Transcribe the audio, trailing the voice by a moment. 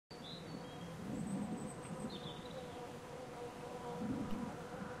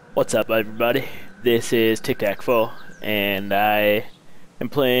What's up, everybody? This is TicTacFoe, and I am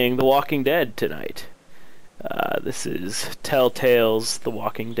playing The Walking Dead tonight. This is TellTale's The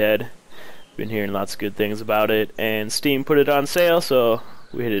Walking Dead. Been hearing lots of good things about it, and Steam put it on sale, so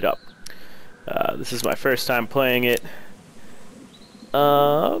we hit it up. This is my first time playing it.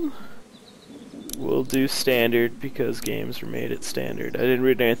 We'll do standard because games are made at standard. I didn't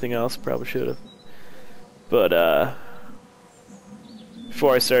read anything else, probably should have. But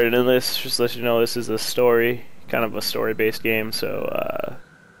before I started in this, just to let you know, this is a story, kind of a story-based game, so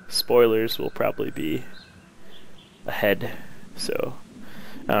spoilers will probably be ahead. So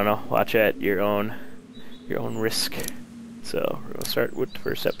I don't know, watch at your own risk. So we're gonna start with the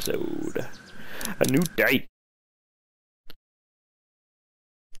first episode. A new date.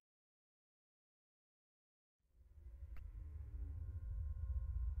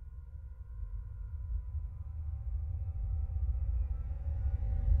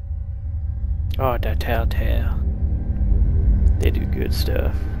 Oh, that TellTale. They do good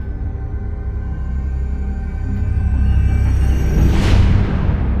stuff.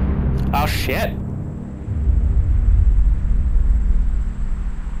 Oh shit!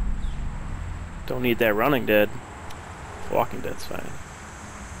 Don't need that running dead. Walking Dead's fine.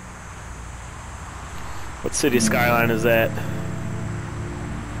 What city skyline is that?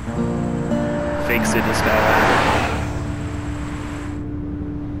 Fake city skyline.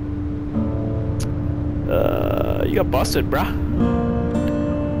 You got busted, bruh.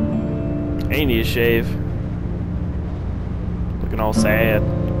 And you need a shave. Looking all sad.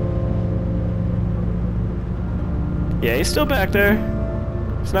 Yeah, he's still back there.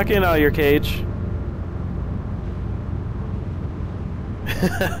 He's not getting out of your cage.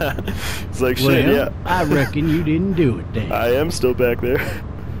 It's like, shit, well, yeah. I reckon you didn't do it then. I am still back there.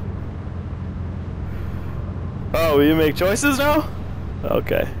 Oh, will you make choices now?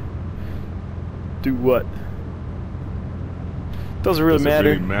 Okay. Do what? Doesn't really matter.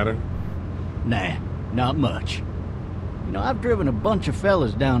 Does it really matter? Nah, not much. You know, I've driven a bunch of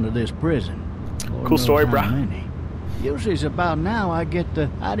fellas down to this prison. Lord Cool story, knows how brah. many. Usually it's about now I get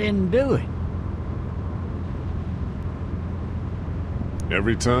the, I didn't do it.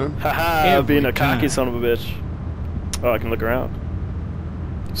 Every time? Haha, Every being a cocky time. son of a bitch. Oh, I can look around.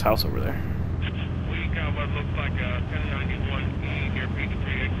 There's a house over there. We got what looks like a 1091E near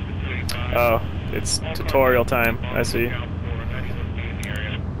Peachtree exit 285. Oh, it's tutorial time. I see.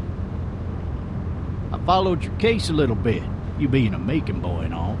 I followed your case a little bit. You being a Macon boy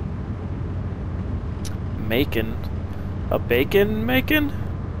and all. Macon? A bacon Macon?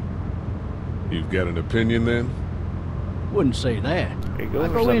 You've got an opinion then? Wouldn't say that. There you go. I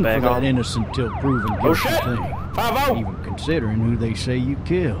There's go in that for bag that on. innocent till proven Oh guilty shit! thing. 5-0! Even considering who they say you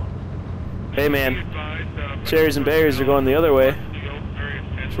killed. Hey man, cherries and berries are going the other way.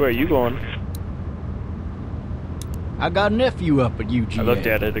 So where are you going? I got a nephew up at UGA. I looked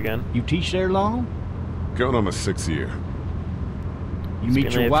at it again. You teach there long? Going on my 6th year. You meet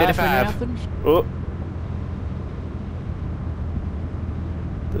It's your been wife in 55. Athens? Oh.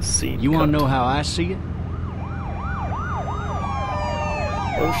 The scene. You want cut. to know how I see it?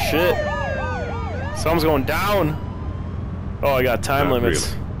 Oh shit. Something's going down. Oh, I got time Not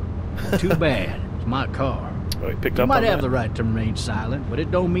limits. Too bad. It's my car. Oh, he picked You up might on have that. the right to remain silent, but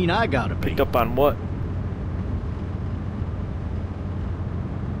it don't mean I gotta be. Picked up on what?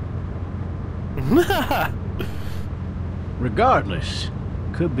 Regardless,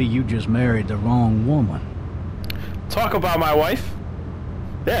 could be you just married the wrong woman. Talk about my wife?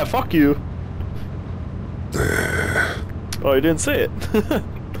 Yeah, fuck you. Oh, you didn't say it.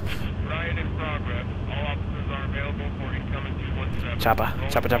 Riot in progress. All officers are available for incoming 217. Chopper.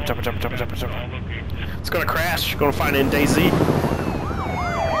 Chopper, chopper, chopper, chopper, chopper, chopper, chopper. All locations. It's gonna crash. Gonna find it in DayZ.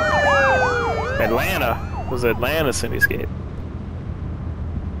 Atlanta. It was Atlanta Cityscape.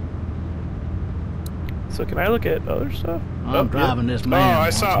 So can I look at other stuff? I'm driving this man. Oh, I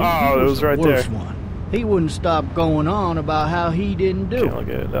once. saw. He Oh, it was the right worst there. one. He wouldn't stop going on about how he didn't do Can't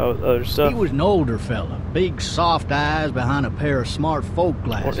it. look at other stuff. He was an older fella, big soft eyes behind a pair of smart folk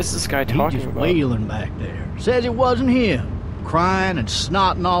glasses. What is this guy He talking just about? wailing back there. Says it wasn't him. Crying and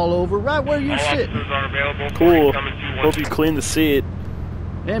snotting all over right where you're All sitting. officers are available for Cool. incoming Hope you 217. clean the seat.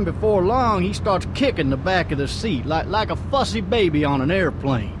 Then before long, he starts kicking the back of the seat like a fussy baby on an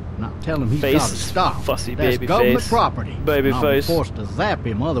airplane. And I tell him he's Face, got to stop. fussy That's baby government face. property. Baby and I'll face. be forced to zap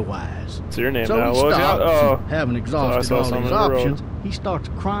him otherwise. What's your name So now? he What was stops, it? Oh. and having I exhausted saw all something his in the road. options, he starts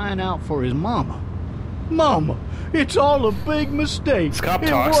crying out for his mama. Mama, it's all a big mistake. This cop it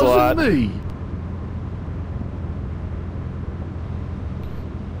talks a wasn't lot. me.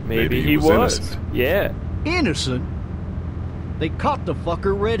 Maybe Maybe he he was. was innocent. Yeah. Innocent? They caught the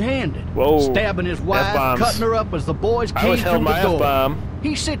fucker red-handed, Whoa. stabbing his wife, F-bombs. cutting her up as the boys I came was through held the my door. F-bomb.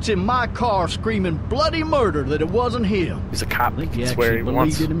 He sits in my car screaming bloody murder that it wasn't him. He's a cop. I think He he can swear actually he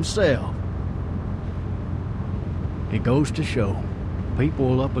wants. believed it himself. It goes to show, people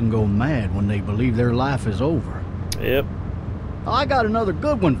will up and go mad when they believe their life is over. Yep. I got another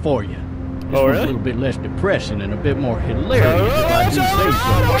good one for you. This Oh, one's really? a little bit less depressing and a bit more hilarious, if I do say so.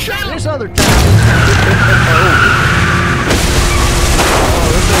 Oh, shit. This other time...